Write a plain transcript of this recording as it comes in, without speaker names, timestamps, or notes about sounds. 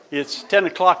It's 10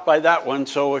 o'clock by that one,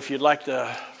 so if you'd like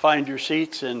to find your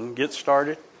seats and get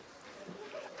started.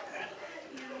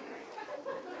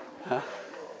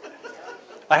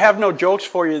 I have no jokes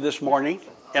for you this morning,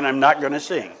 and I'm not going to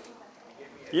sing.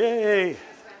 Yay!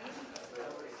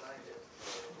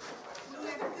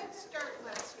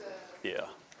 Yeah.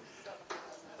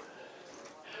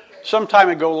 Some time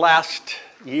ago last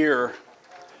year,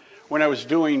 when I was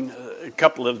doing a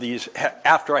couple of these,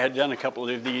 after I had done a couple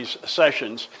of these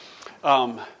sessions,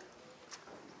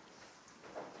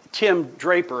 Tim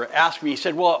Draper asked me, he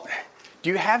said, well, do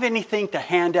you have anything to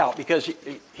hand out? Because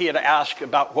he had asked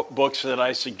about what books that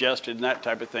I suggested and that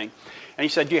type of thing. And he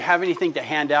said, do you have anything to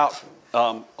hand out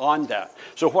on that?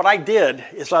 So what I did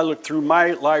is I looked through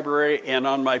my library and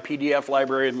on my PDF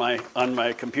library and on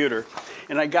my computer,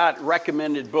 and I got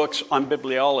recommended books on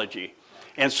bibliology.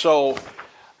 And so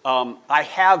I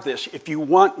have this. If you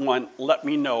want one, let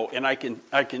me know, and I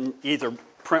can either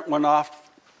print one off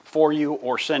for you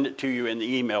or send it to you in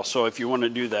the email. So if you want to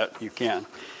do that, you can.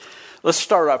 Let's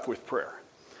start off with prayer.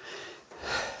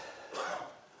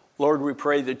 Lord, we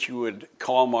pray that you would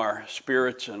calm our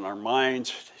spirits and our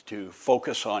minds to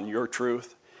focus on your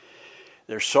truth.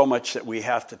 There's so much that we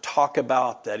have to talk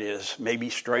about that is maybe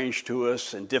strange to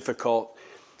us and difficult.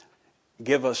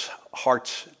 Give us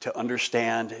hearts to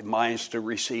understand and minds to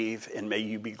receive, and may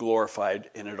you be glorified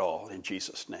in it all. In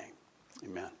Jesus' name,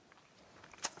 amen.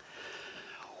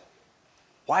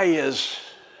 Why is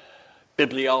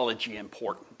bibliology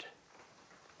important?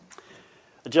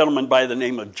 A gentleman by the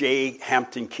name of J.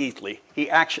 Hampton Keathley,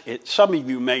 some of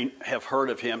you may have heard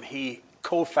of him. He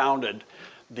co-founded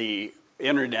the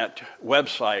internet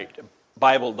website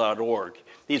Bible.org.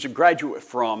 He's a graduate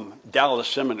from Dallas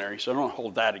Seminary, so I don't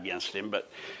hold that against him. But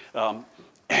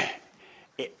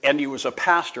and he was a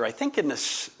pastor, I think, in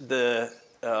the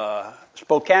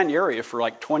Spokane area for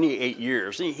like 28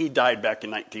 years. He died back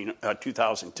in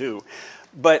 2002.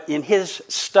 But in his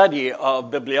study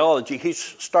of bibliology, he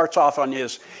starts off on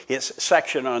his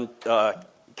section on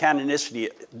canonicity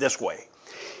this way.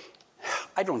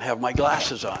 I don't have my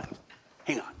glasses on.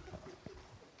 Hang on.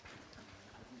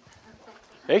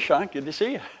 Hey, Sean, good to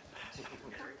see you.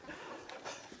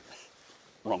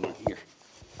 Wrong one here.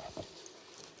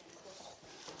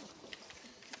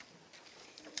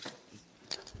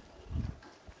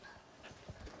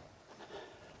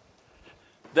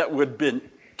 That would have been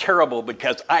terrible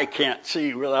because I can't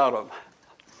see without them.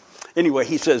 Anyway,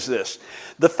 he says this: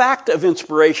 the fact of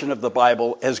inspiration of the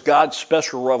Bible as God's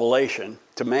special revelation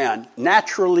to man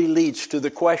naturally leads to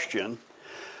the question,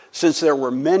 since there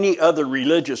were many other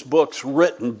religious books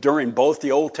written during both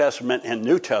the Old Testament and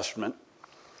New Testament,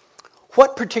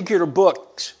 what particular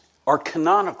books are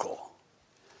canonical?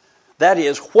 That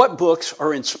is, what books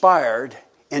are inspired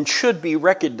and should be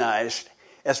recognized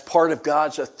as part of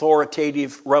God's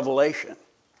authoritative revelation?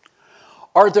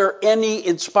 Are there any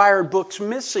inspired books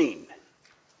missing?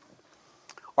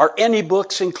 Are any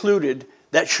books included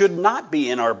that should not be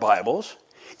in our Bibles?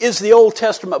 Is the Old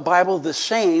Testament Bible the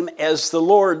same as the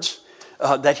Lord's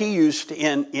that he used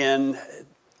in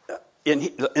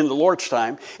the Lord's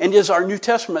time? And is our New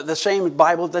Testament the same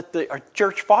Bible that our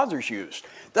church fathers used?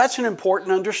 That's an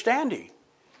important understanding.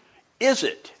 Is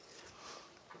it?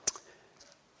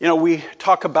 You know, we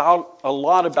talk a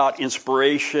lot about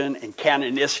inspiration and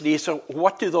canonicity. So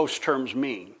what do those terms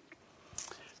mean?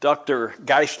 Dr.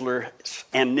 Geisler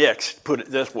and Nix put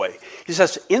it this way. He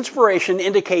says, inspiration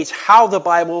indicates how the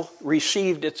Bible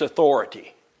received its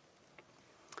authority,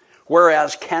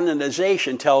 whereas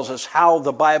canonization tells us how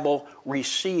the Bible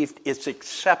received its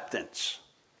acceptance.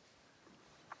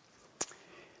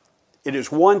 It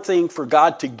is one thing for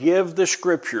God to give the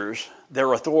Scriptures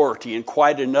their authority, and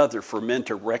quite another for men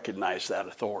to recognize that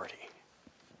authority.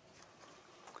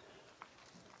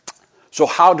 So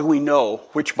how do we know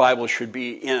which Bible should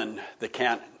be in the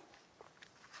canon?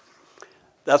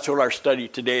 That's what our study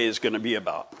today is going to be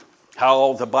about.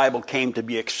 How the Bible came to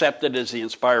be accepted as the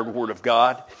inspired Word of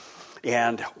God,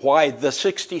 and why the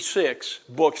 66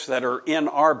 books that are in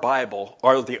our Bible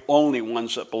are the only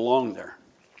ones that belong there.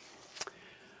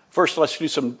 First, let's do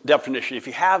some definition. If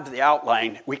you have the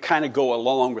outline, we kind of go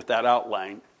along with that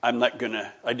outline. I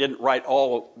didn't write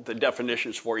all the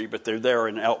definitions for you, but they're there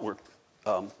in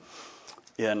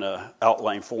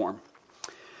outline form.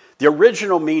 The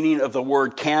original meaning of the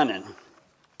word canon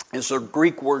is the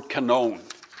Greek word kanon,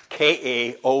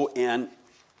 K-A-O-N-O,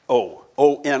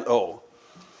 O-N-O.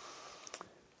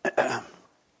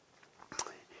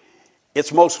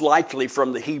 It's most likely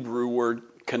from the Hebrew word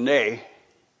kane,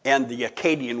 and the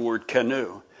Akkadian word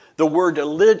canoe. The word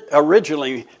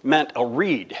originally meant a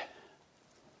reed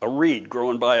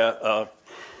growing by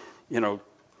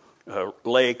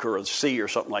lake or a sea or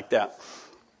something like that.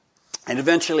 And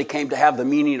eventually came to have the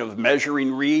meaning of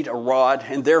measuring reed, a rod,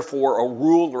 and therefore a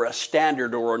rule or a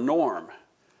standard or a norm.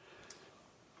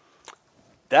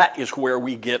 That is where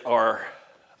we get our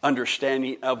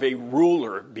understanding of a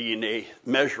ruler being a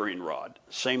measuring rod.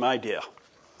 Same idea.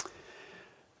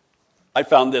 I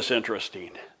found this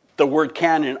interesting. The word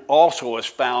canon also is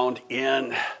found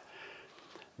in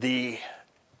the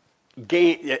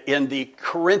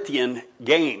Corinthian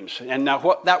games. And now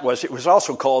what that was, it was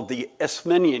also called the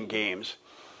Isthmian games.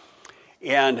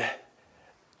 And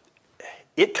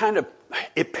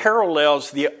it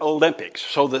parallels the Olympics.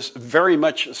 So this very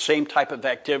much the same type of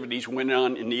activities went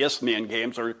on in the Isthmian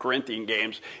games or Corinthian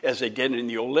games as they did in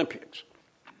the Olympics.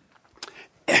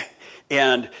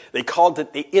 And they called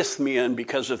it the Isthmian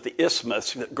because of the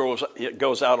isthmus that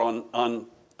goes out on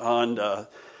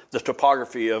the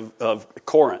topography of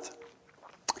Corinth.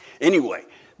 Anyway,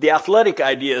 the athletic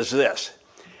idea is this.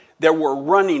 There were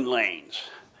running lanes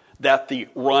that the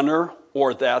runner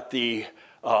or that the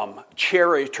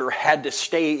charioteer had to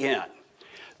stay in.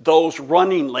 Those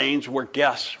running lanes were,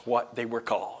 guess what they were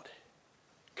called?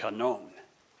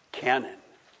 Canon.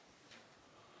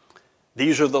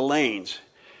 These are the lanes.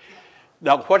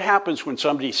 Now, what happens when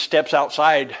somebody steps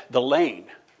outside the lane?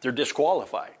 They're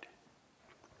disqualified.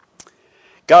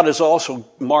 God has also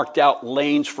marked out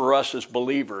lanes for us as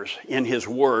believers in His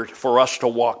Word for us to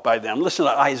walk by them. Listen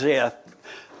to Isaiah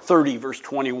 30, verse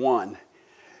 21.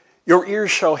 Your ears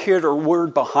shall hear the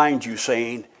word behind you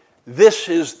saying, this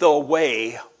is the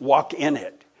way, walk in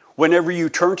it. Whenever you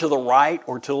turn to the right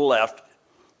or to the left,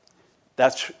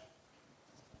 that's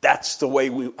the way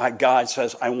God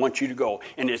says, I want you to go.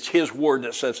 And it's His Word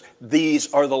that says,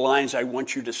 these are the lines I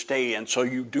want you to stay in so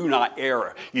you do not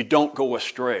err. You don't go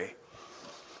astray.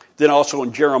 Then also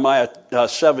in Jeremiah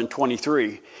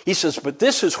 7:23, he says, but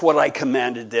this is what I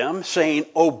commanded them, saying,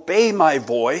 obey my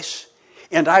voice,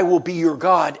 and I will be your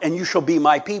God, and you shall be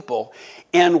my people,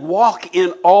 and walk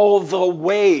in all the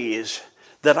ways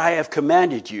that I have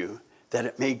commanded you, that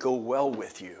it may go well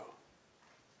with you.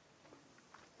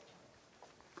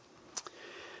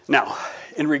 Now,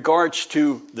 in regards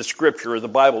to the Scripture, or the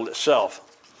Bible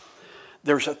itself,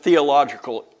 there's a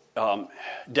theological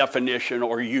definition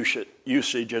or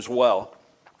usage as well.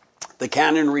 The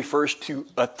canon refers to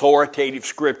authoritative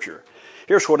Scripture.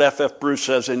 Here's what F.F. Bruce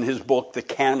says in his book, The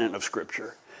Canon of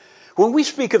Scripture. When we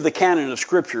speak of the canon of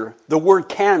Scripture, the word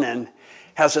canon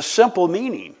has a simple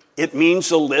meaning. It means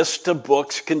the list of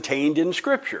books contained in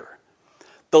Scripture.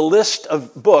 The list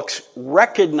of books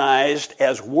recognized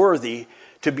as worthy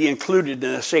to be included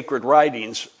in the sacred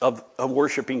writings of a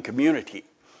worshiping community.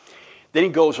 Then he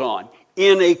goes on.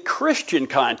 In a Christian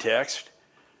context,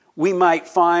 we might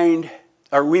define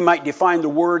the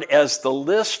word as the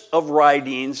list of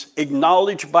writings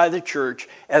acknowledged by the church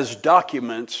as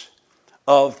documents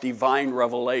of divine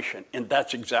revelation. And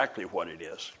that's exactly what it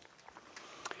is.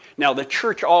 Now, the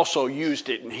church also used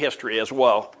it in history as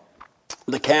well.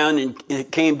 The canon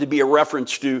came to be a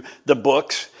reference to the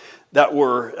books that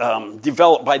were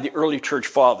developed by the early church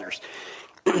fathers.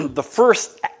 The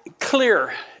first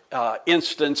clear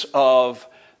instance of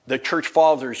the church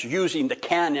fathers using the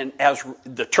canon as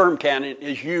the term canon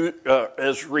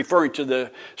as referring to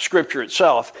the Scripture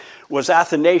itself was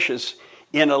Athanasius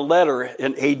in a letter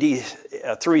in AD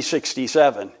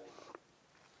 367.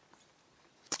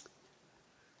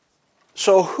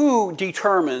 So who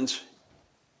determines,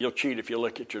 you'll cheat if you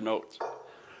look at your notes,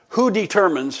 who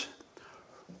determines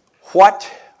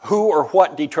who or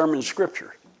what determines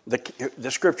Scripture?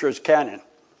 The Scripture is canon.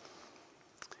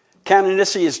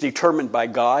 Canonicity is determined by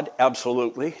God,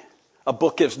 absolutely. A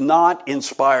book is not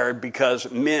inspired because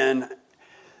men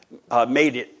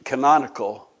made it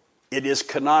canonical. It is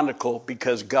canonical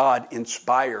because God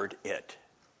inspired it.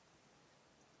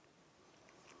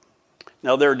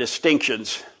 Now, there are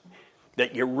distinctions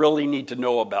that you really need to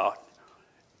know about.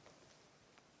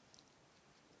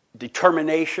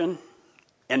 Determination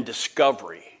and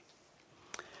discovery.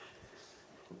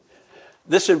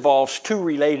 This involves two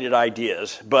related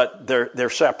ideas, but they're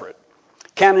separate.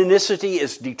 Canonicity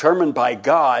is determined by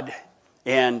God,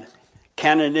 and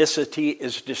canonicity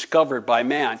is discovered by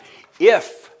man.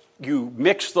 If you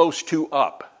mix those two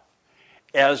up,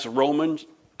 as the Roman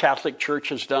Catholic Church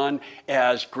has done,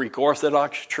 as Greek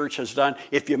Orthodox Church has done,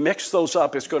 if you mix those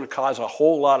up, it's going to cause a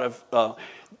whole lot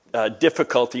of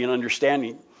difficulty in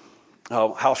understanding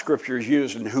how Scripture is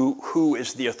used and who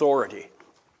is the authority.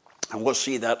 And we'll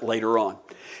see that later on.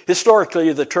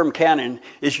 Historically, the term canon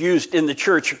is used in the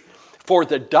church for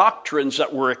the doctrines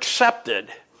that were accepted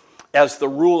as the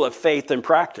rule of faith and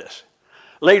practice.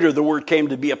 Later, the word came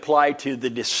to be applied to the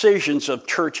decisions of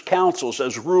church councils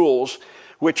as rules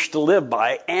which to live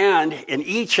by, and in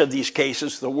each of these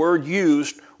cases, the word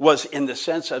used was in the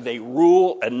sense of a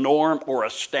rule, a norm, or a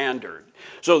standard.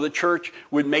 So the church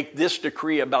would make this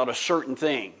decree about a certain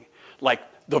thing, like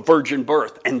the virgin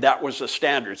birth, and that was a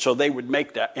standard. So they would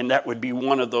make that, and that would be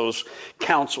one of those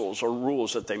councils or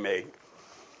rules that they made.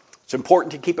 It's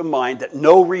important to keep in mind that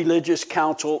no religious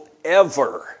council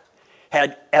ever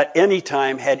had, at any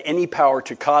time, had any power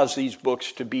to cause these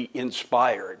books to be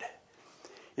inspired.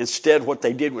 Instead, what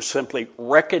they did was simply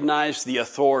recognize the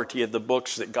authority of the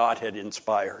books that God had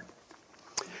inspired.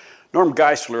 Norm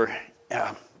Geisler,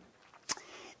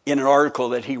 in an article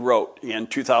that he wrote in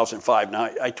 2005, now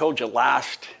I told you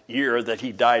last year that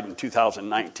he died in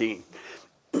 2019.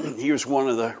 He was one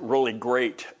of the really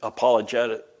great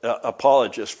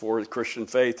apologists for the Christian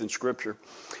faith and Scripture.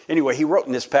 Anyway, he wrote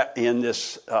in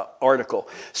this article,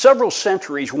 several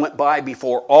centuries went by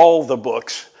before all the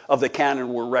books of the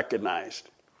canon were recognized.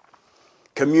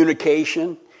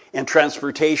 Communication and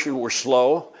transportation were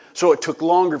slow, so it took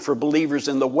longer for believers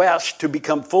in the West to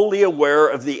become fully aware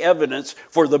of the evidence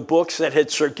for the books that had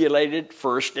circulated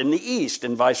first in the East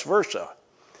and vice versa.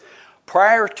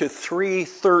 Prior to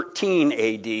 313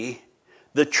 AD,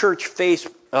 the church faced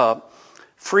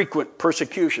frequent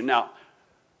persecution. Now,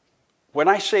 when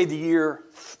I say the year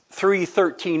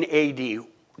 313 AD,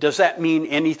 does that mean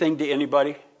anything to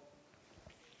anybody?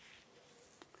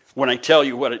 When I tell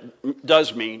you what it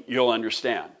does mean, you'll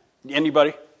understand.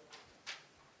 Anybody?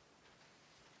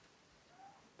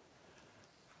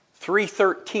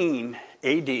 313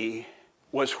 AD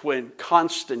was when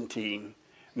Constantine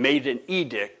made an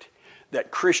edict that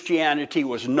Christianity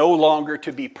was no longer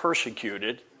to be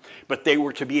persecuted, but they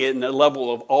were to be in the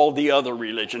level of all the other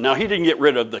religions. Now, he didn't get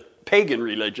rid of the pagan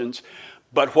religions,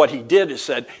 but what he did is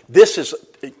said,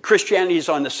 Christianity is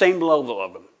on the same level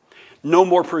of them. No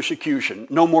more persecution,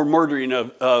 no more murdering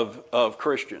of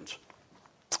Christians.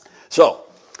 So,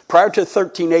 prior to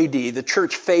 13 AD, the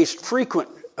church faced frequent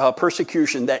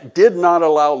persecution that did not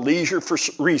allow leisure for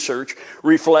research,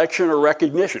 reflection, or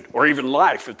recognition, or even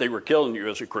life if they were killing you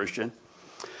as a Christian.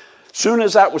 Soon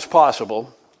as that was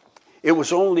possible, it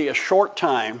was only a short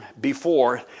time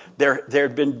before there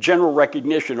had been general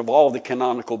recognition of all the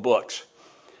canonical books.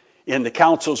 In the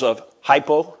councils of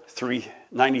Hippo,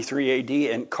 393 AD,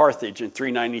 and Carthage in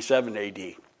 397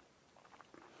 AD.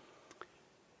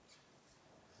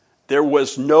 There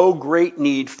was no great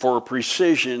need for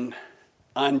precision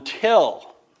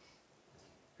until,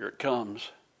 here it comes,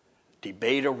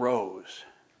 debate arose.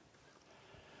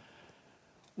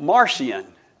 Marcion.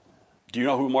 Do you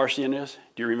know who Marcion is?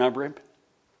 Do you remember him?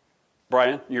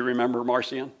 Brian, you remember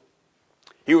Marcion?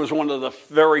 He was one of the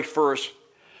very first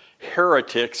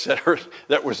heretics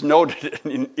that was noted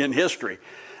in history.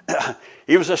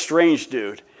 He was a strange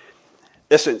dude.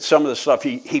 Listen, some of the stuff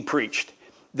he preached,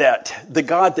 that the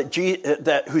God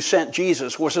who sent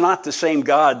Jesus was not the same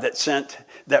God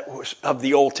that was of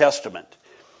the Old Testament.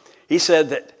 He said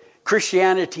that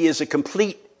Christianity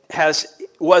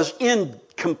was in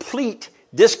complete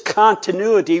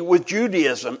discontinuity with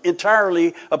Judaism,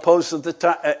 entirely opposed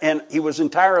to and he was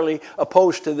entirely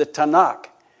opposed to the Tanakh.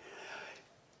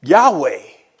 Yahweh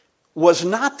was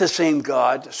not the same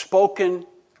God spoken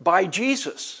by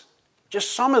Jesus.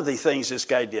 Just some of the things this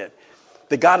guy did.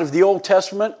 The God of the Old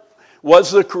Testament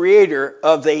was the creator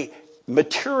of the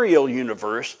material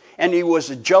universe, and he was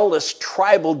a jealous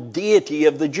tribal deity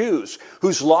of the Jews,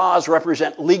 whose laws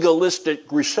represent legalistic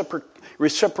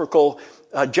reciprocal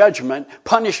judgment,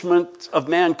 punishment of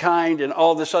mankind, and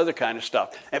all this other kind of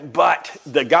stuff. But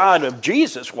the God of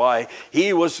Jesus, why?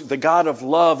 He was the God of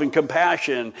love and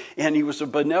compassion, and he was a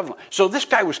benevolent. So this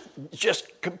guy was just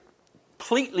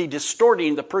completely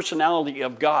distorting the personality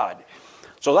of God.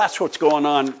 So that's what's going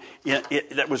on,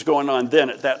 that was going on then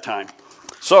at that time.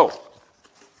 So,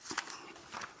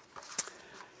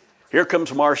 here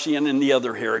comes Marcion and the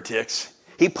other heretics.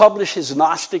 He published his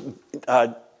Gnostic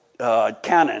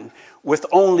canon with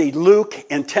only Luke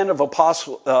and 10 of the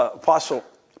Apostle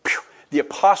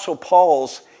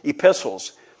Paul's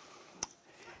epistles.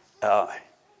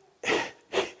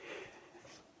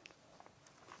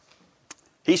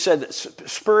 He said that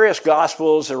spurious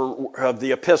gospels of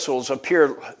the epistles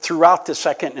appeared throughout the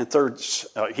second and third.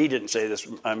 He didn't say this.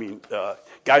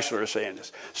 Geisler is saying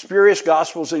this. Spurious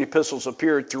gospels and epistles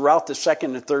appeared throughout the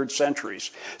second and third centuries.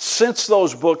 Since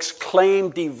those books claim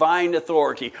divine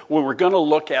authority, when we're going to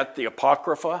look at the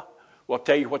Apocrypha, we'll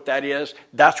tell you what that is.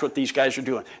 That's what these guys are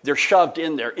doing. They're shoved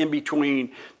in there in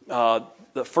between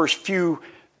the first few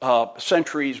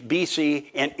centuries BC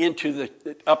and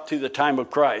up to the time of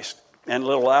Christ and a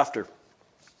little after.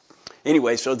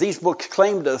 Anyway, so these books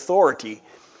claimed authority.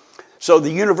 So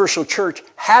the universal church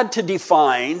had to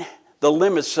define the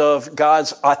limits of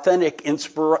God's authentic,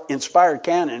 inspired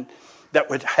canon that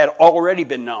had already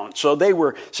been known. So they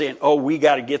were saying, oh, we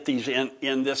got to get these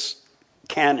in this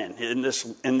canon,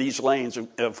 in these lanes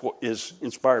of what is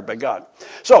inspired by God.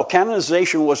 So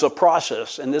canonization was a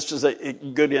process, and this is a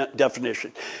good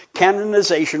definition.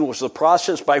 Canonization was the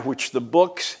process by which the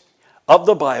books of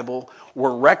the Bible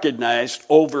were recognized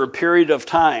over a period of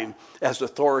time as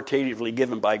authoritatively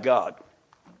given by God.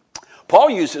 Paul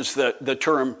uses the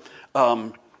term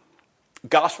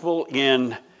gospel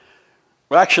in,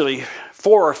 well, actually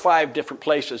 4 or 5 different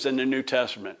places in the New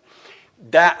Testament.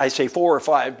 That, I say 4 or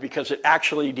 5 because it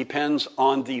actually depends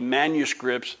on the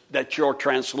manuscripts that your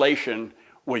translation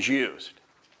was used,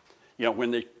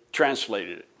 when they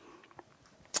translated it.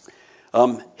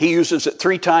 He uses it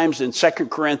 3 times in 2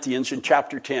 Corinthians in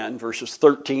chapter 10, verses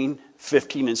 13,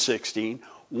 15, and 16,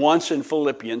 once in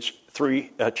Philippians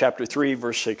chapter 3,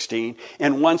 verse 16,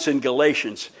 and once in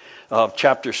Galatians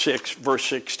chapter 6, verse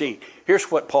 16.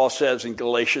 Here's what Paul says in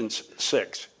Galatians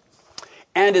 6.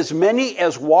 And as many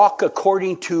as walk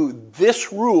according to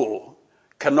this rule,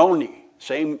 kanoni,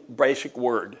 same basic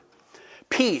word,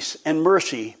 peace and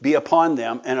mercy be upon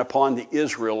them and upon the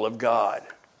Israel of God.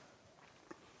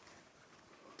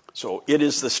 So it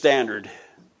is the standard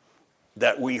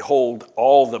that we hold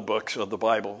all the books of the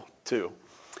Bible to.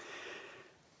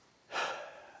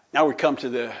 Now we come to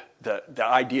the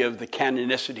idea of the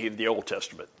canonicity of the Old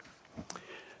Testament.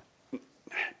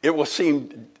 It will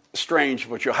seem strange,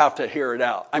 but you'll have to hear it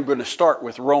out. I'm going to start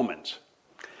with Romans.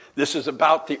 This is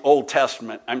about the Old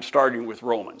Testament. I'm starting with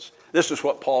Romans. This is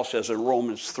what Paul says in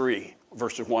Romans 3,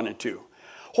 verses 1 and 2.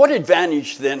 What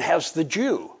advantage then has the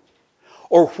Jew?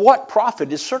 Or what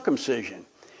profit is circumcision?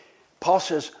 Paul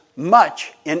says,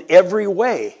 much in every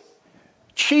way,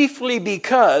 chiefly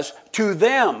because to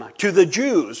them, to the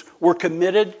Jews, were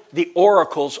committed the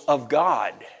oracles of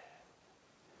God.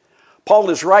 Paul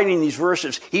is writing these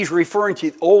verses. He's referring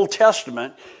to the Old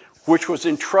Testament, which was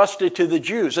entrusted to the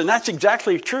Jews. And that's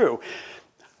exactly true.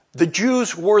 The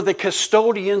Jews were the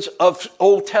custodians of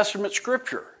Old Testament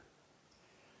Scripture.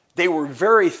 They were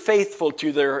very faithful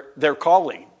to their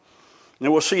calling.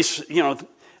 And we'll see,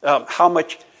 how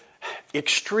much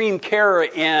extreme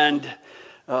care and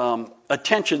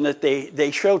attention that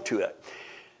they showed to it.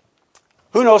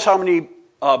 Who knows how many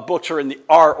books are in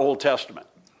our Old Testament?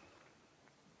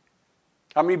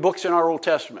 How many books in our Old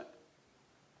Testament?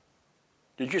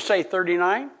 Did you say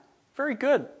 39? Very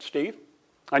good, Steve.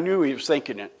 I knew he was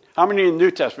thinking it. How many in the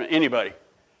New Testament? Anybody?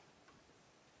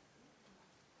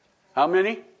 How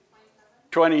many?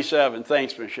 27.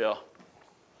 Thanks, Michelle.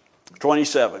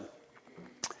 27.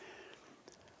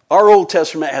 Our Old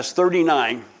Testament has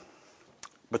 39,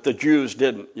 but the Jews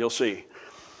didn't. You'll see.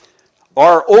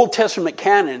 Our Old Testament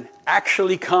canon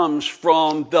actually comes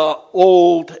from the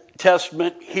Old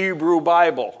Testament Hebrew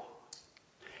Bible.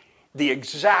 The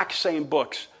exact same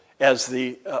books as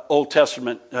the Old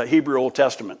Testament, Hebrew Old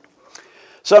Testament.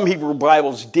 Some Hebrew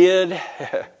Bibles did.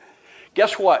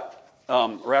 Guess what,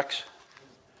 Rex?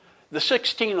 The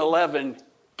 1611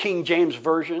 King James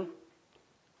Version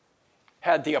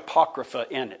had the Apocrypha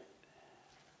in it.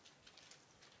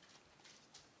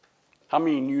 How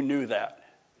many of you knew that?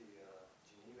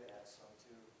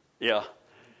 Yeah.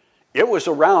 It was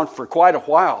around for quite a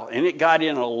while, and it got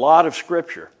in a lot of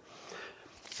Scripture.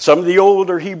 Some of the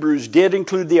older Hebrews did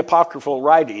include the apocryphal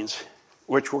writings,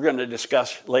 which we're going to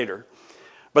discuss later.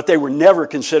 But they were never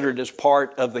considered as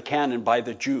part of the canon by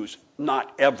the Jews.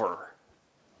 Not ever.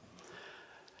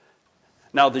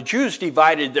 Now, the Jews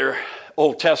divided their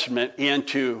Old Testament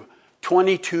into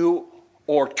 22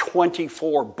 or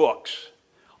 24 books.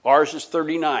 Ours is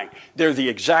 39. They're the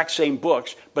exact same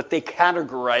books, but they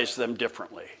categorize them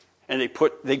differently. And they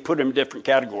put them in different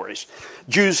categories.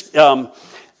 Jews, the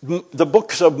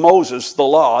books of Moses, the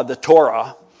law, the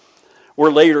Torah,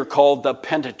 were later called the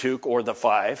Pentateuch, or the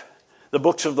 5. The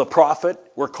books of the prophet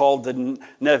were called the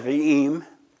Nevi'im.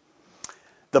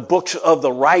 The books of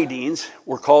the writings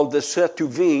were called the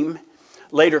Ketuvim,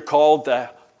 later called the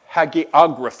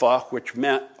Hagiographa, which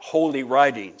meant holy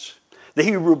writings. The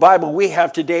Hebrew Bible we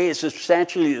have today is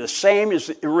substantially the same as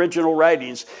the original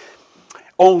writings,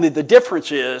 only the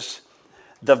difference is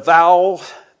the vowel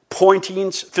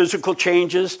pointings, physical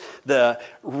changes, the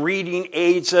reading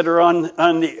aids that are on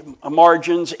the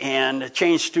margins, and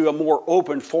change to a more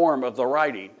open form of the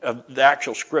writing, of the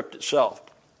actual script itself.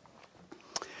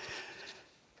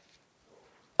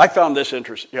 I found this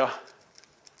interesting. Yeah?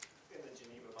 In the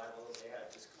Geneva Bible, they had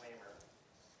a disclaimer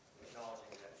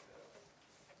acknowledging that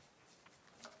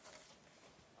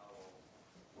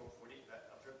what did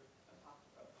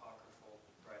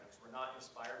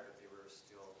inspired, but they were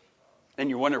still. And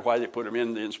you wonder why they put them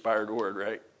in the inspired word,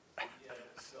 right? Yeah,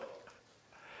 so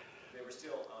they were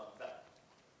still that.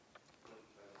 I don't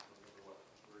remember what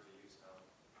word to use.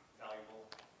 Valuable.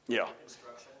 Yeah.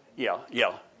 Instruction.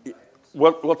 Yeah.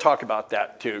 We'll talk about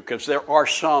that too, because there are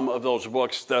some of those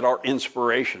books that are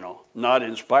inspirational, not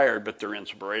inspired, but they're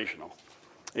inspirational.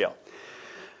 Yeah.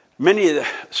 Many of the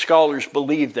scholars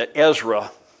believe that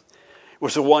Ezra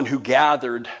was the one who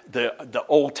gathered the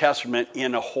Old Testament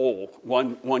in a whole,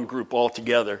 one group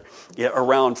altogether,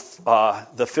 around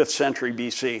the 5th century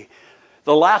BC.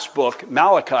 The last book,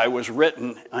 Malachi, was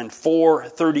written in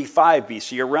 435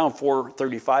 BC, around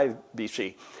 435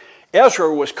 BC.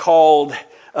 Ezra was called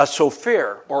a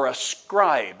sophir, or a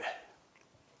scribe.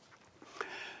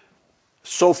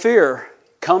 Sophir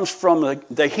comes from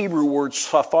the Hebrew word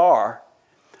safar,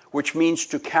 which means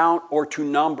to count or to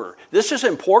number. This is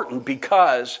important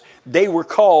because they were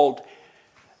called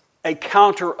a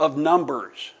counter of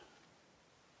numbers.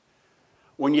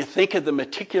 When you think of the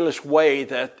meticulous way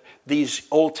that these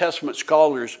Old Testament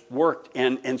scholars worked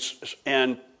and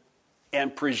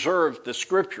preserved the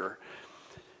Scripture,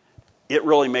 it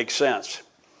really makes sense.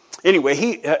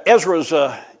 Anyway, Ezra's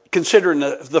considered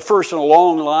the first in a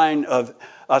long line of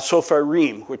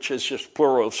Sopharim, which is just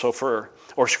plural of sophir,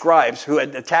 or scribes, who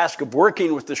had the task of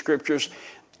working with the Scriptures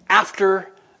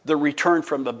after the return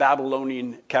from the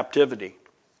Babylonian captivity.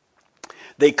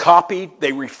 They copied,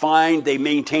 they refined, they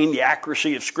maintained the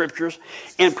accuracy of Scriptures,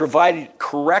 and provided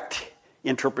correct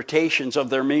interpretations of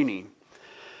their meaning.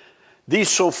 These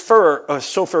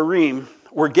Sopharim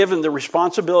were given the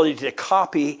responsibility to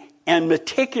copy and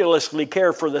meticulously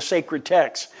care for the sacred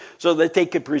text so that they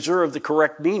could preserve the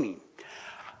correct meaning.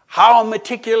 How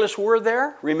meticulous were they?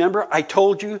 Remember, I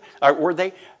told you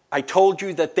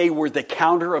that they were the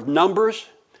counter of numbers.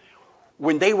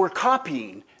 When they were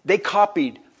copying, they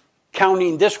copied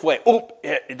counting this way. Oh,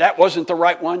 that wasn't the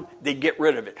right one. They'd get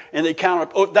rid of it. And they counted,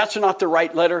 oh, that's not the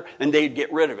right letter, and they'd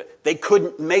get rid of it. They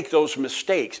couldn't make those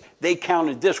mistakes. They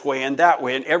counted this way and that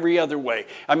way and every other way.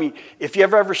 I mean, if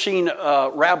you've ever seen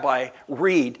a rabbi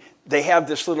read, they have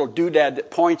this little doodad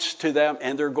that points to them,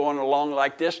 and they're going along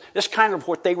like this. That's kind of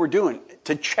what they were doing,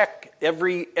 to check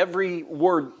every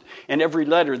word and every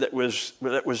letter that was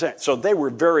in. So they were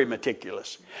very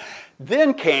meticulous.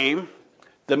 Then came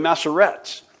the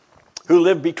Masoretes, who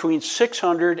lived between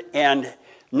 600 and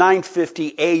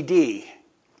 950 AD.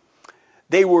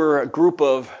 They were a group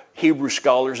of Hebrew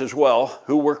scholars as well,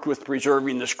 who worked with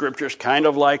preserving the Scriptures, kind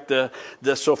of like the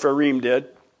Sopharim did.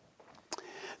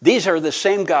 These are the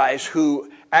same guys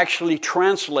who actually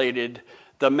translated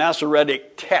the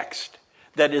Masoretic text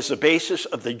that is the basis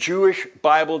of the Jewish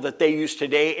Bible that they use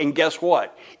today. And guess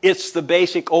what? It's the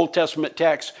basic Old Testament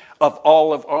text of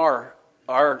all of our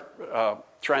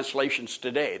translations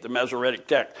today, the Masoretic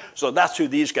text. So that's who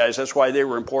these guys, that's why they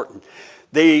were important.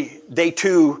 They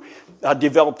too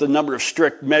developed a number of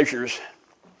strict measures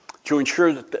to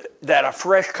ensure that a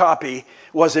fresh copy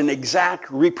was an exact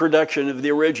reproduction of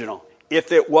the original.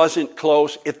 If it wasn't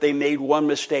close, if they made one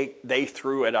mistake, they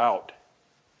threw it out.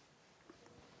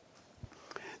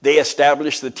 They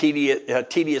established the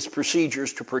tedious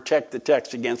procedures to protect the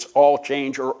text against all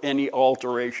change or any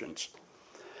alterations.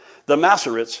 The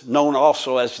Masoretes, known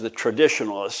also as the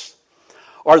traditionalists,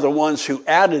 are the ones who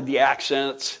added the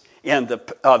accents and the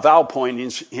vowel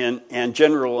pointings and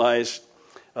generally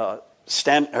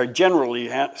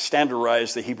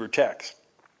standardized the Hebrew text.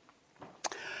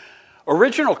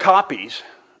 Original copies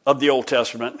of the Old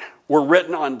Testament were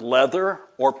written on leather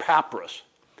or papyrus.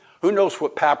 Who knows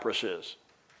what papyrus is? Is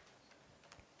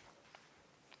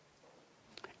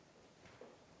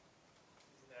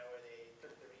that where they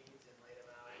took the reeds and laid them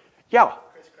out? Yeah.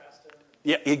 Crisscrossed them?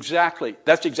 Yeah, exactly.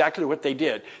 That's exactly what they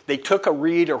did. They took a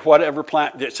reed or whatever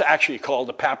plant that's actually called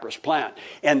a papyrus plant,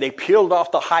 and they peeled off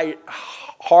the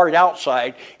hard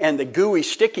outside, and the gooey,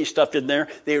 sticky stuff in there,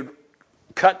 they would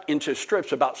cut into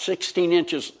strips about 16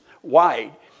 inches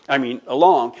long, and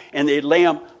they'd lay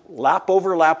them lap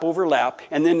over lap over lap,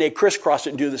 and then they'd crisscross it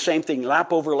and do the same thing,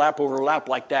 lap over lap over lap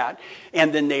like that,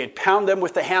 and then they'd pound them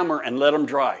with the hammer and let them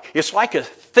dry. It's like a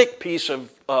thick piece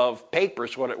of paper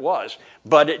is what it was,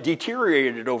 but it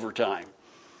deteriorated over time.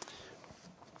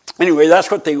 Anyway, that's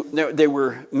what they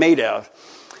were made of.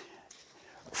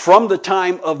 From the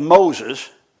time of Moses,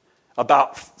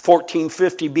 about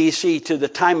 1450 BC, to the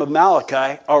time of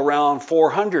Malachi, around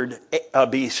 400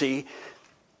 BC,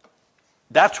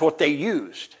 that's what they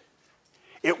used.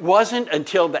 It wasn't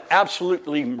until the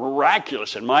absolutely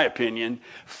miraculous, in my opinion,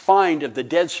 find of the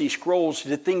Dead Sea Scrolls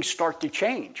did things start to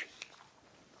change.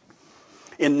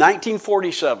 In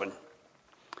 1947,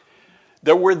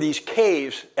 there were these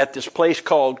caves at this place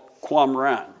called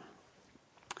Qumran.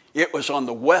 It was on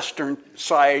the western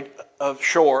side of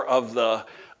shore of the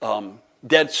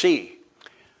Dead Sea.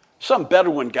 Some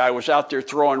Bedouin guy was out there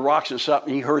throwing rocks and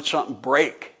something. He heard something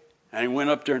break. And he went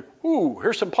up there and, ooh,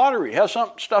 here's some pottery. It has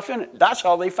some stuff in it. That's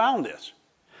how they found this.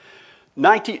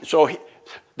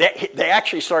 They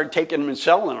actually started taking them and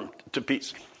selling them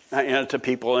to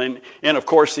people. And of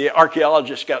course, the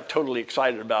archaeologists got totally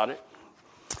excited about it.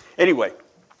 Anyway,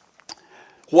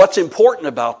 what's important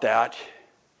about that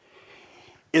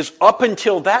is up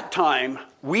until that time,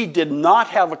 we did not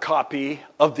have a copy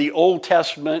of the Old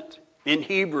Testament in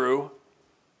Hebrew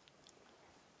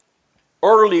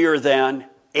earlier than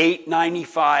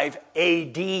 895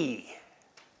 AD.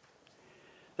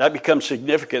 That becomes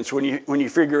significant when you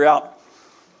figure out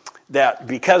that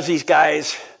because these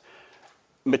guys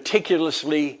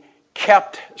meticulously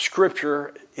kept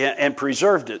Scripture and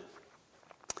preserved it,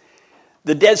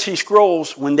 the Dead Sea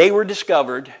Scrolls, when they were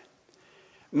discovered,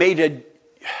 made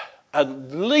a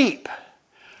leap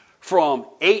from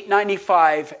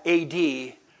 895 AD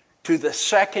to the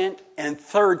 2nd and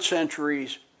 3rd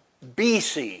centuries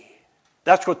BC.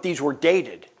 That's what these were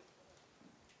dated.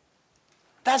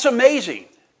 That's amazing.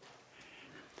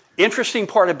 Interesting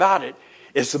part about it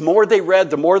is the more they read,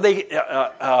 the more they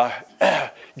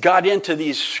got into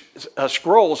these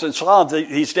scrolls and saw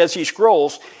these Dead Sea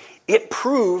Scrolls, it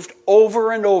proved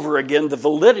over and over again the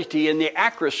validity and the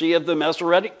accuracy of the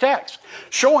Masoretic text,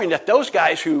 showing that those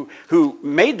guys who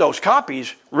made those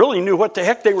copies really knew what the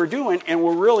heck they were doing and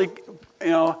were really,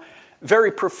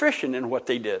 very proficient in what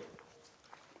they did.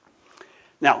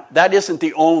 Now, that isn't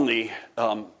the only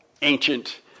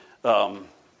ancient...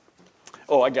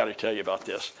 I got to tell you about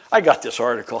this. I got this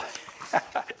article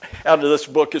out of this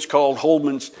book. It's called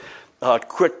Holman's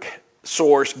Quick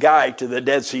Source Guide to the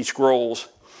Dead Sea Scrolls.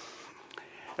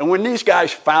 And when these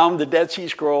guys found the Dead Sea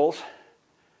Scrolls,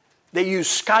 they used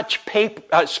Scotch tape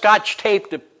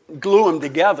to glue them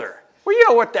together. Well, you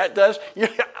know what that does?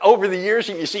 Over the years,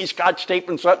 if you see Scotch tape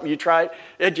and something you try,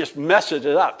 it just messes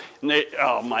it up. And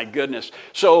oh, my goodness.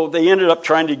 So they ended up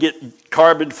trying to get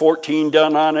carbon-14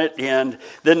 done on it. And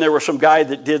then there was some guy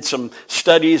that did some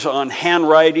studies on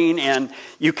handwriting. And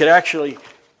you could actually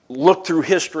look through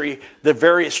history, the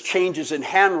various changes in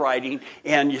handwriting.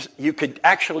 And you could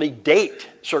actually date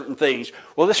certain things.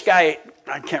 Well, this guy,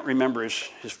 I can't remember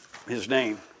his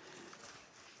name.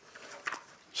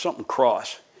 Something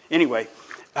Cross. Anyway,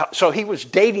 so he was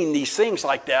dating these things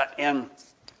like that, and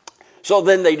so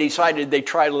then they decided they'd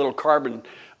try a little carbon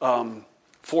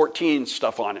 14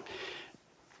 stuff on it.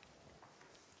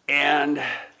 And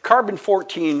carbon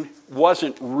 14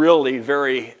 wasn't really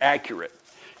very accurate.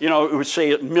 It would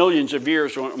say millions of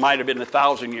years when it might have been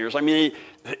 1,000 years. I mean,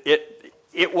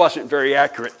 it wasn't very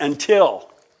accurate until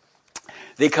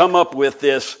they come up with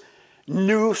this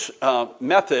new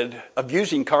method of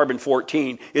using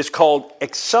carbon-14 is called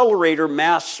accelerator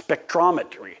mass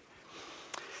spectrometry.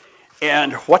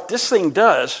 And what this thing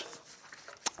does,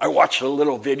 I watched a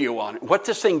little video on it. What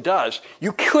this thing does,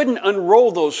 you couldn't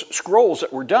unroll those scrolls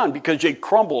that were done because they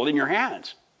crumbled in your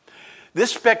hands.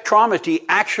 This spectrometry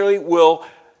actually will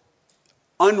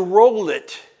unroll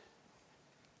it.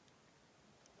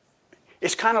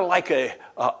 It's kind of like a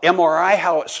MRI,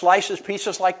 how it slices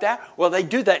pieces like that. Well, they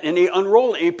do that, and they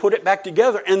unroll it, and you put it back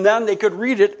together, and then they could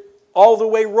read it all the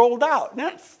way rolled out. Isn't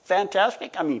that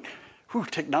fantastic? I mean,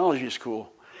 technology is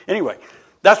cool. Anyway,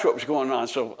 that's what was going on,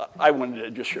 so I wanted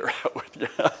to just share that with you.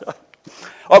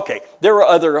 Okay, there were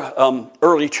other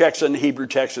early checks in the Hebrew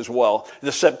text as well.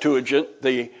 The Septuagint,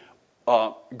 the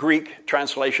Greek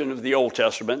translation of the Old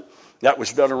Testament, that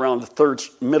was done around the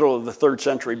middle of the 3rd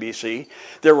century BC.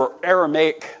 There were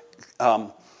Aramaic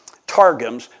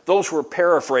Targums. Those were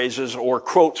paraphrases or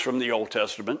quotes from the Old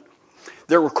Testament.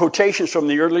 There were quotations from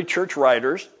the early church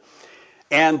writers.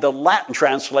 And the Latin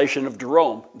translation of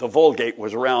Jerome, the Vulgate,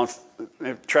 was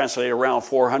translated around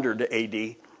 400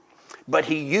 AD. But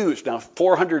he used, now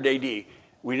 400 AD,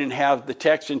 we didn't have the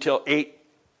text until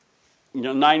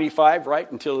 95,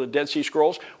 right, until the Dead Sea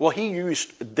Scrolls. Well, he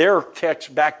used their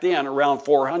text back then around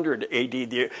 400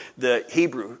 AD, the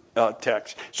Hebrew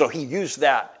text. So he used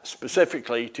that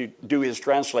specifically to do his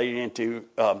translating into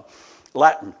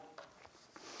Latin.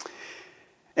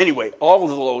 Anyway, all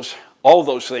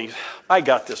those things. I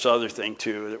got this other thing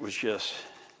too that was just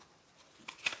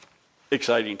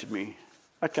exciting to me.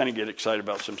 I kind of get excited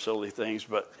about some silly things,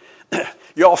 but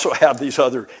you also have these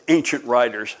other ancient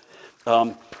writers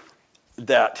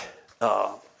that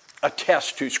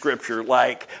attest to Scripture,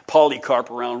 like Polycarp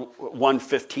around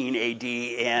 115 AD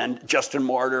and Justin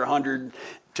Martyr 100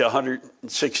 to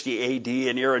 160 AD,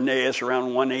 and Irenaeus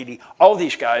around 180. All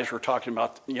these guys were talking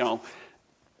about,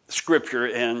 Scripture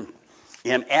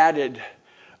and added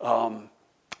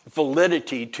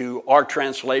validity to our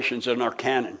translations and our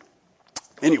canon.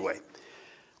 Anyway,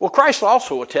 well, Christ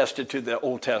also attested to the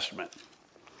Old Testament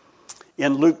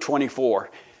in Luke 24.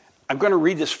 I'm going to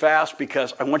read this fast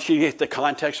because I want you to get the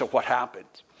context of what happened.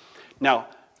 Now,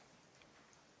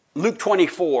 Luke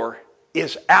 24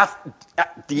 is after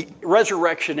the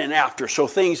resurrection and after, so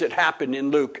things that happened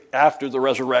in Luke after the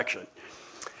resurrection.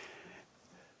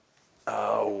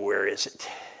 Where is it?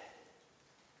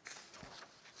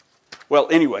 Well,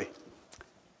 anyway,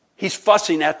 he's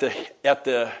fussing at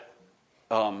the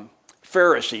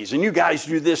Pharisees, and you guys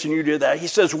do this and you do that. He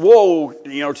says, "Woe,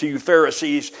 to you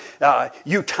Pharisees!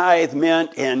 You tithe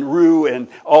mint and rue and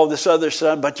all this other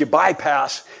stuff, but you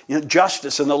bypass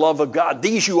justice and the love of God.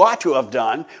 These you ought to have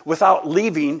done without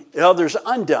leaving others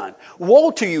undone.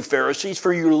 Woe to you Pharisees,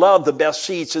 for you love the best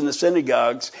seats in the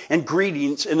synagogues and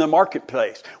greetings in the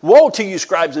marketplace. Woe to you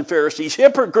scribes and Pharisees,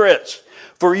 hypocrites!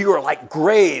 For you are like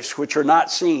graves which are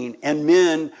not seen, and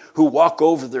men who walk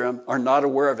over them are not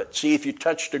aware of it." See, if you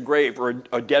touched a grave or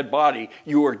a dead body,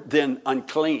 you were then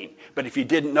unclean. But if you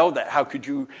didn't know that, how could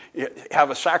you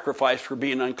have a sacrifice for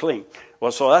being unclean?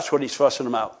 Well, so that's what he's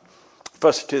fussing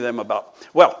to them about.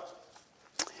 Well,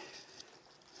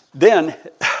 then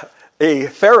a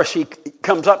Pharisee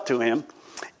comes up to him,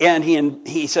 and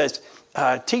he says,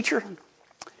 "Teacher,"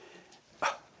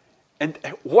 and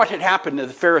what had happened is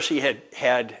the Pharisee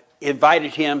had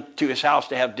invited him to his house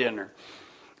to have dinner.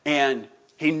 And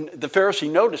the Pharisee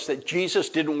noticed that Jesus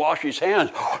didn't wash his hands.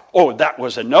 Oh, that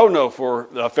was a no-no for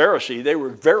the Pharisee. They were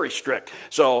very strict.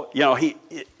 So, he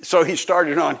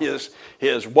started on his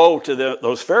woe to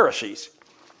those Pharisees.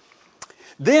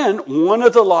 Then one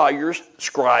of the lawyers,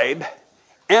 scribe,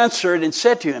 answered and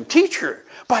said to him, "Teacher,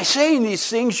 by saying these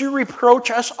things you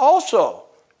reproach us also."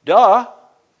 Duh.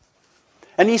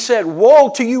 And he said, "Woe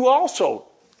to you also,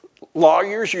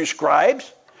 lawyers, you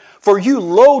scribes, for you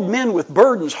load men with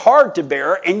burdens hard to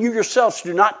bear, and you yourselves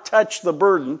do not touch the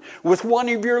burden with one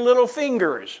of your little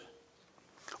fingers.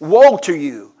 Woe to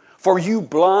you, for you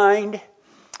build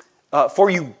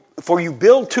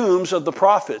tombs of the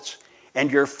prophets, and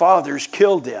your fathers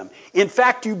killed them. In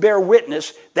fact, you bear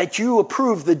witness that you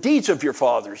approve the deeds of your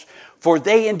fathers, for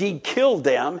they indeed killed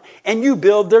them, and you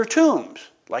build their tombs,"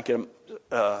 like a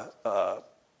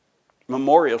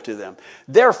memorial to them.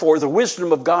 "Therefore, the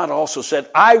wisdom of God also said,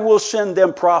 I will send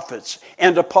them prophets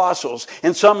and apostles,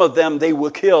 and some of them they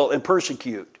will kill and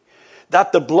persecute,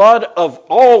 that the blood of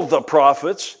all the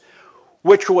prophets,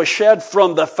 which was shed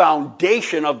from the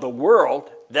foundation of the world,"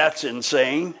 that's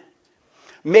insane,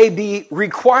 "may be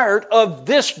required of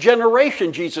this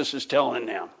generation," Jesus is telling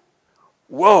them.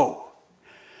 Whoa.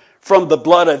 "From the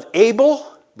blood of Abel,"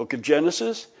 book of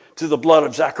Genesis, "to the blood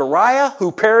of Zechariah,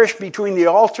 who perished between the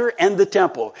altar and the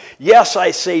temple. Yes, I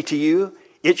say to you,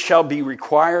 it shall be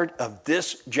required of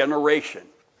this generation."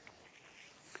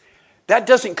 That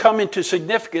doesn't come into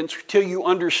significance until you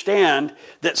understand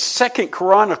that 2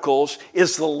 Chronicles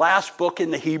is the last book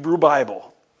in the Hebrew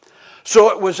Bible. So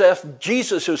it was as if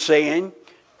Jesus was saying,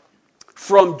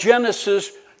 from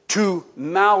Genesis to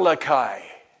Malachi.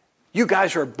 You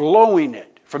guys are blowing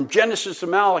it. From Genesis to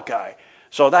Malachi.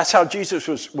 So that's how Jesus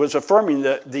was affirming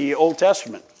the Old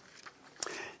Testament.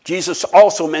 Jesus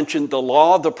also mentioned the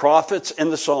law, the prophets,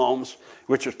 and the Psalms,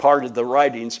 which was part of the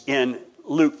writings in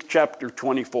Luke chapter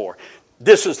 24.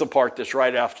 This is the part that's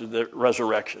right after the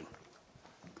resurrection.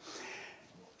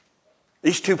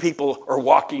 These two people are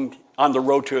walking on the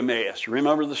road to Emmaus. You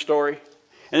remember the story?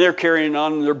 And they're carrying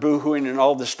on, and they're boohooing and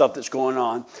all this stuff that's going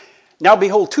on. Now,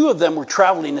 behold, two of them were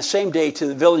traveling the same day to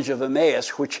the village of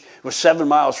Emmaus, which was 7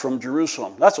 miles from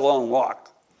Jerusalem. That's a long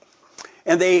walk.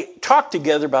 And they talked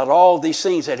together about all these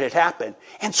things that had happened.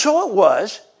 And so it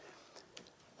was,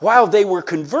 while they were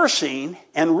conversing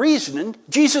and reasoning,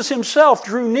 Jesus himself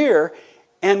drew near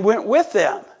and went with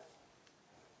them.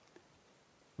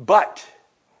 But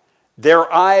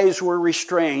their eyes were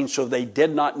restrained, so they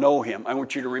did not know him. I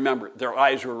want you to remember, their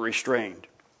eyes were restrained.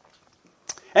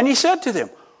 And he said to them,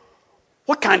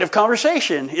 "What kind of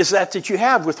conversation is that you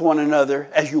have with one another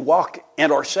as you walk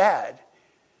and are sad?"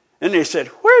 And they said,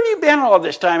 "Where have you been all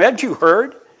this time? Haven't you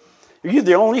heard? Are you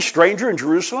the only stranger in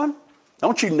Jerusalem?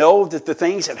 Don't you know that the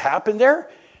things that happened there?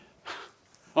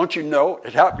 Don't you know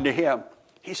it happened to him?"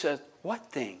 He said,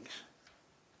 "What things?"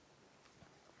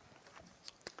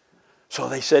 So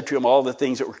they said to him all the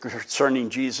things that were concerning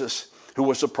Jesus, who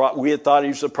was a prophet. We had thought he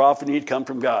was a prophet and he'd come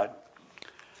from God.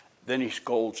 Then he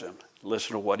scolds them.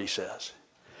 Listen to what he says.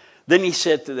 Then he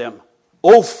said to them,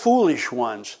 "O foolish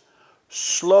ones,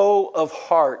 slow of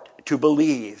heart to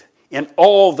believe in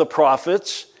all the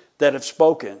prophets that have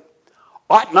spoken.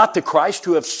 Ought not the Christ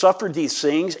to have suffered these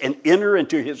things and enter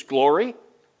into his glory?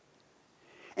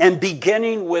 And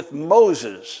beginning with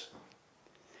Moses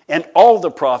and all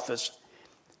the prophets,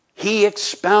 he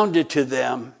expounded to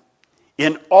them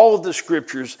in all the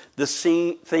scriptures the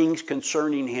things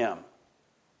concerning him.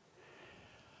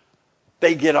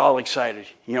 They get all excited.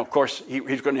 You know, of course,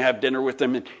 he's going to have dinner with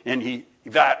them, and he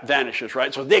vanishes,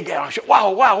 right? So they get all excited.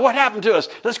 Wow, what happened to us?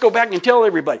 Let's go back and tell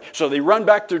everybody. So they run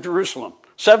back to Jerusalem.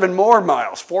 7 more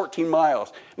miles, 14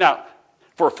 miles. Now,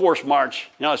 for a forced march,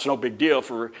 it's no big deal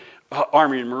for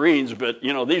Army and Marines, but,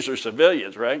 these are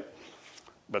civilians, right?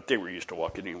 But they were used to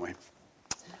walking anyway.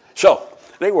 So,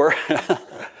 they were.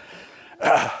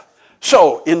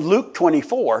 So, in Luke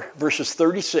 24, verses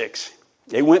 36,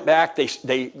 they went back,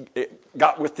 they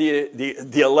got with the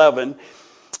 11,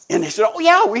 and they said, oh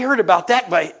yeah, we heard about that,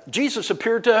 but Jesus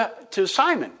appeared to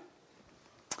Simon.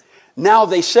 Now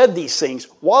they said these things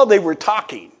while they were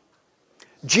talking.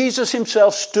 Jesus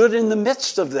himself stood in the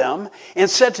midst of them and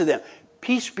said to them,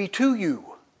 peace be to you.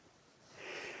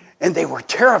 And they were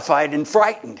terrified and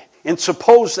frightened and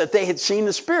supposed that they had seen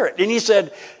the Spirit. And he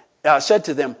said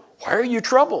to them, why are you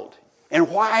troubled? And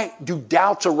why do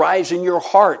doubts arise in your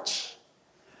hearts?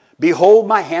 Behold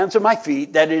my hands and my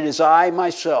feet, that it is I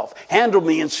myself. Handle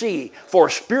me and see, for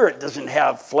a spirit doesn't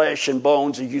have flesh and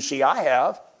bones as you see I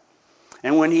have.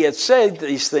 And when he had said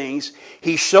these things,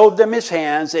 he showed them his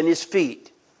hands and his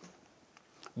feet.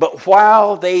 But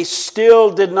while they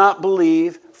still did not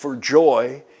believe for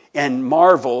joy and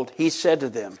marveled, he said to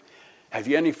them, have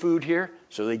you any food here?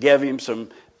 So they gave him some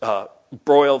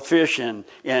broiled fish and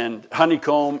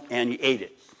honeycomb, and he ate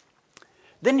it.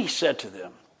 Then he said to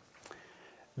them,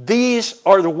 these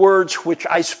are the words which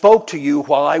I spoke to you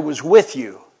while I was with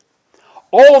you.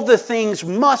 All the things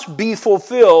must be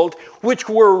fulfilled which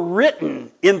were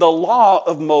written in the law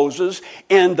of Moses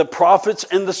and the prophets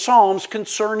and the Psalms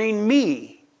concerning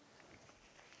me.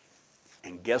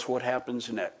 And guess what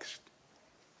happens next?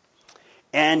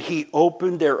 And he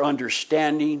opened their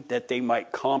understanding that they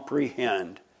might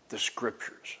comprehend the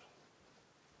scriptures.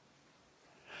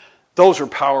 Those are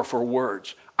powerful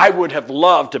words. I would have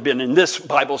loved to have been in this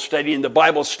Bible study, in the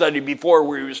Bible study before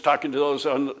where he was talking to those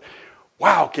on.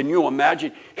 Wow, can you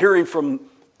imagine hearing from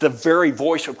the very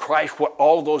voice of Christ what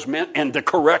all those meant and the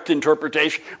correct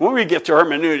interpretation? When we get to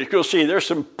hermeneutics, you'll see there's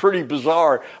some pretty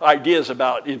bizarre ideas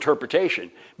about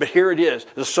interpretation. But here it is,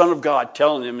 the Son of God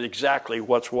telling them exactly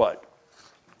what's what.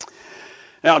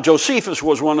 Now, Josephus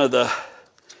was one of the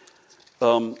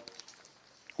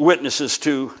witnesses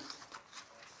to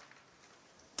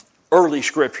early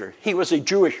scripture. He was a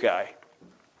Jewish guy.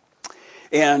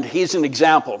 And he's an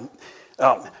example.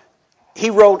 He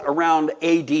wrote around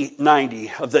AD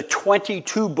 90 of the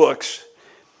 22 books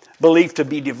believed to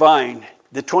be divine.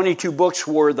 The 22 books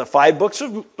were the 5 books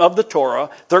of the Torah,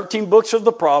 13 books of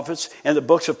the prophets, and the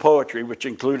books of poetry, which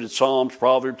included Psalms,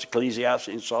 Proverbs, Ecclesiastes,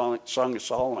 and Song of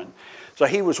Solomon. So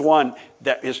he was one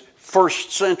that is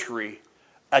first century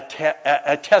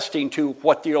attesting to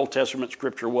what the Old Testament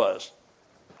scripture was.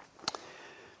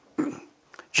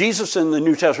 Jesus and the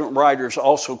New Testament writers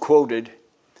also quoted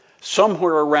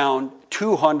somewhere around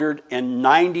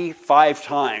 295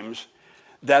 times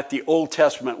that the Old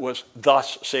Testament was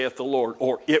thus saith the Lord,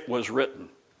 or it was written.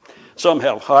 Some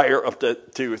have higher, up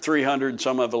to 300,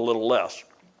 some have a little less.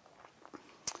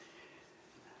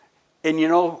 And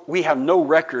we have no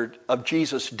record of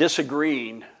Jesus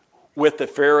disagreeing with the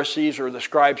Pharisees or the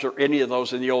scribes or any of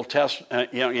those in the Old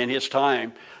Testament, in his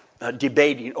time,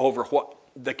 debating over what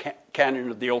the canon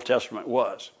of the Old Testament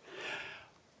was.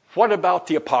 What about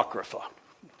the Apocrypha?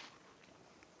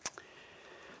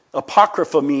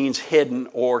 Apocrypha means hidden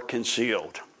or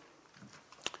concealed.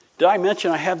 Did I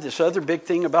mention I have this other big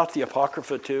thing about the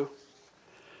Apocrypha too?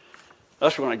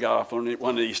 That's when I got off on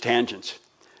one of these tangents.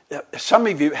 Some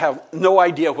of you have no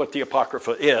idea what the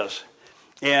Apocrypha is.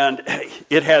 And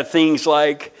it had things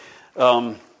like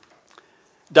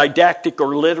didactic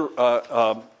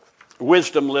or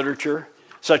wisdom literature,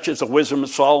 such as the Wisdom of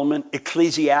Solomon,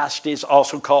 Ecclesiastes,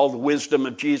 also called the Wisdom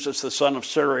of Jesus, the son of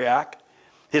Syriac,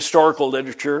 historical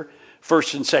literature,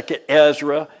 1st and 2nd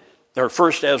Ezra, or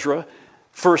 1st Ezra,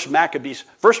 1st Maccabees.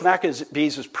 1st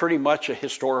Maccabees is pretty much a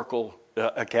historical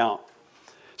account.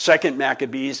 2nd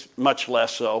Maccabees, much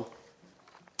less so.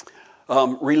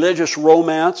 Religious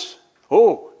romance.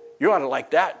 Oh, you ought to like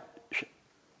that.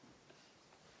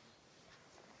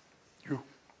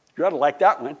 You ought to like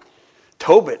that one.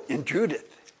 Tobit and Judith.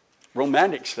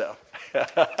 Romantic stuff.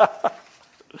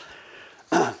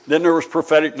 Then there was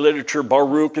prophetic literature,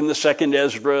 Baruch and the second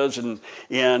Esdras,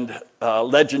 and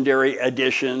legendary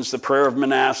editions, the prayer of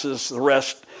Manasseh,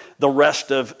 the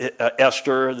rest of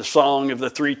Esther, the song of the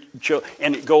three children,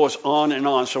 and it goes on and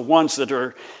on. So ones that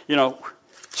are,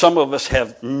 some of us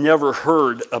have never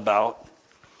heard about.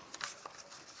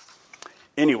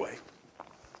 Anyway,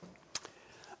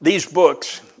 these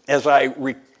books, as I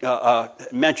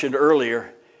mentioned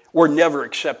earlier, were never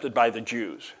accepted by the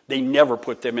Jews. They never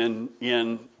put them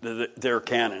in their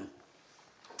canon.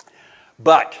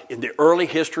 But in the early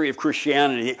history of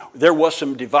Christianity, there was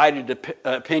some divided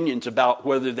opinions about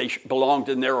whether they belonged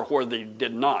in there or whether they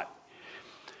did not.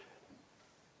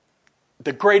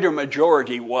 The greater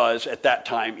majority was, at that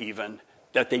time even,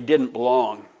 that they didn't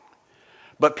belong.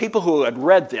 But people who had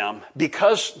read them,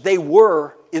 because they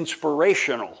were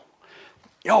inspirational,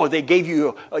 they gave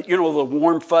you, the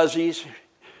warm fuzzies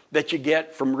that you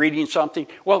get from reading something.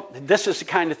 Well, this is the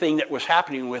kind of thing that was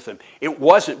happening with them. It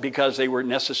wasn't because they were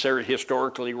necessarily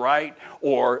historically right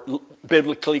or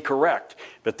biblically correct,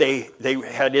 but they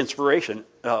had inspiration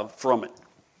from it.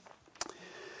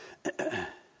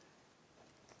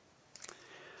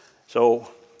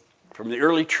 So from the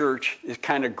early church, it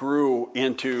kind of grew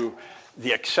into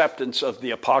the acceptance of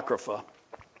the Apocrypha.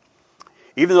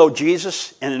 Even though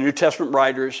Jesus and the New Testament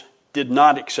writers did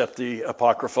not accept the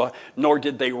Apocrypha, nor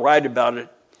did they write about it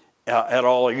at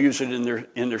all or use it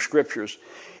in their scriptures,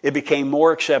 it became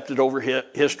more accepted over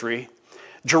history.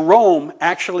 Jerome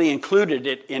actually included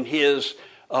it in his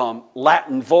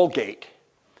Latin Vulgate.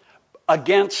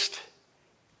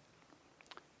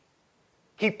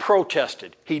 He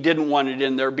protested. He didn't want it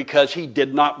in there because he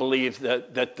did not believe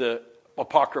that the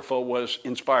Apocrypha was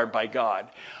inspired by God.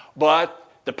 But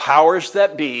the powers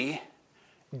that be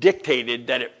dictated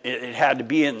that it had to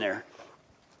be in there.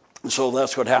 So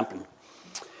that's what happened.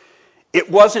 It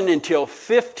wasn't until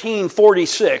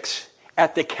 1546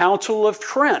 at the Council of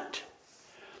Trent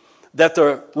that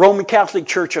the Roman Catholic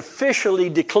Church officially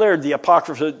declared the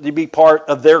Apocrypha to be part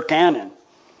of their canon,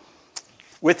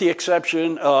 with the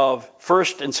exception of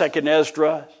 1st and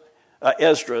 2nd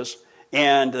Esdras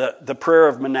and the prayer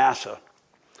of Manasseh.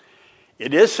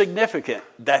 It is significant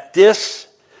that this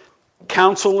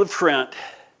Council of Trent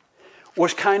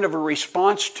was kind of a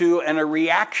response to and a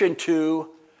reaction to,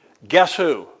 guess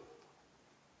who?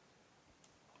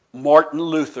 Martin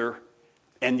Luther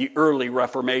and the early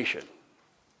Reformation.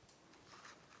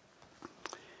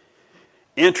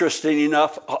 Interesting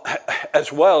enough,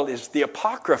 as well, is the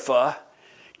Apocrypha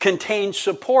contains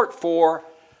support for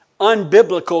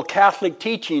unbiblical Catholic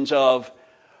teachings of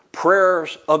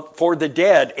prayers for the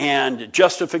dead and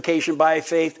justification by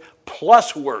faith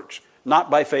plus works, not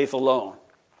by faith alone.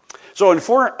 So in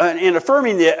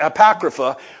affirming the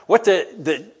Apocrypha, what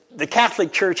the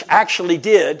Catholic Church actually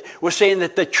did was saying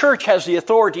that the church has the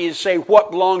authority to say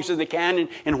what belongs in the canon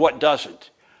and what doesn't.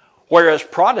 Whereas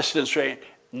Protestants say,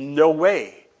 no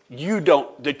way, you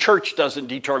don't. The church doesn't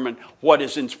determine what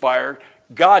is inspired.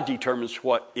 God determines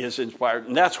what is inspired.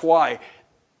 And that's why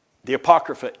the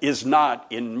Apocrypha is not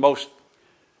in most,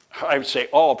 I would say,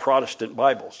 all Protestant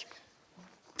Bibles.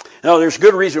 Now, there's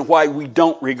good reason why we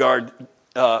don't regard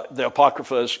the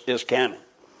Apocrypha as canon.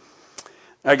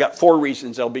 I got 4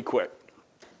 reasons. I'll be quick.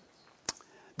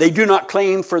 They do not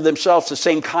claim for themselves the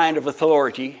same kind of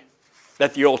authority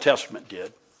that the Old Testament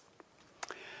did.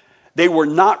 They were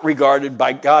not regarded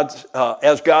by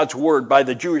as God's word by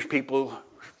the Jewish people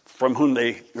from whom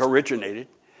they originated.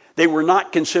 They were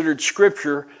not considered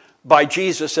scripture by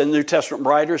Jesus and New Testament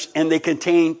writers, and they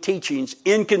contain teachings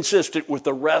inconsistent with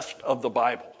the rest of the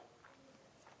Bible.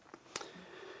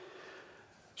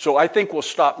 So I think we'll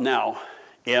stop now,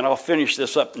 and I'll finish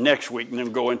this up next week and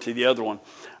then go into the other one,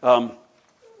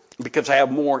 because I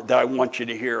have more that I want you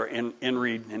to hear and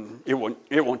read, and it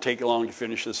won't take long to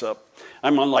finish this up.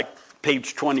 I'm on like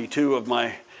page 22 of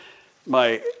my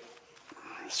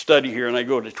study here, and I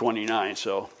go to 29,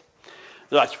 so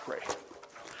let's pray.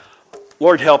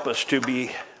 Lord, help us to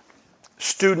be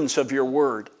students of your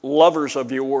word, lovers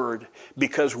of your word,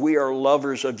 because we are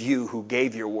lovers of you who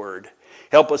gave your word.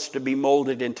 Help us to be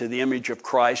molded into the image of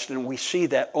Christ, and we see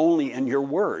that only in your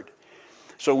word.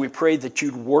 So we pray that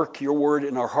you'd work your word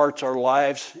in our hearts, our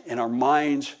lives, and our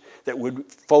minds, that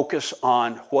would focus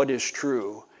on what is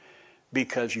true,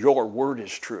 because your word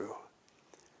is true.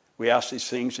 We ask these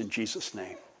things in Jesus'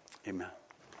 name. Amen.